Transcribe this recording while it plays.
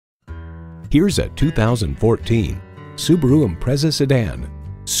Here's a 2014 Subaru Impreza sedan.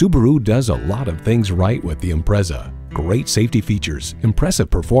 Subaru does a lot of things right with the Impreza. Great safety features, impressive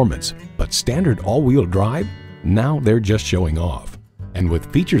performance, but standard all-wheel drive? Now they're just showing off. And with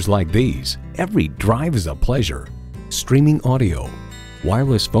features like these, every drive is a pleasure. Streaming audio,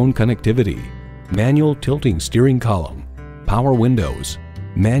 wireless phone connectivity, manual tilting steering column, power windows,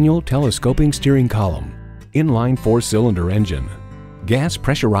 manual telescoping steering column, inline 4-cylinder engine, gas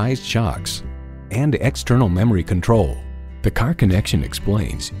pressurized shocks, and external memory control. The Car Connection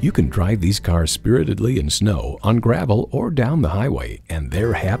explains you can drive these cars spiritedly in snow, on gravel, or down the highway, and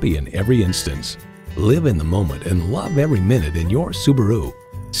they're happy in every instance. Live in the moment and love every minute in your Subaru.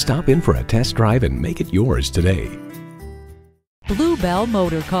 Stop in for a test drive and make it yours today. Bluebell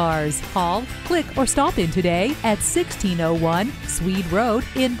Motor Cars. Call, click, or stop in today at 1601 Swede Road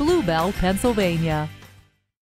in Bluebell, Pennsylvania.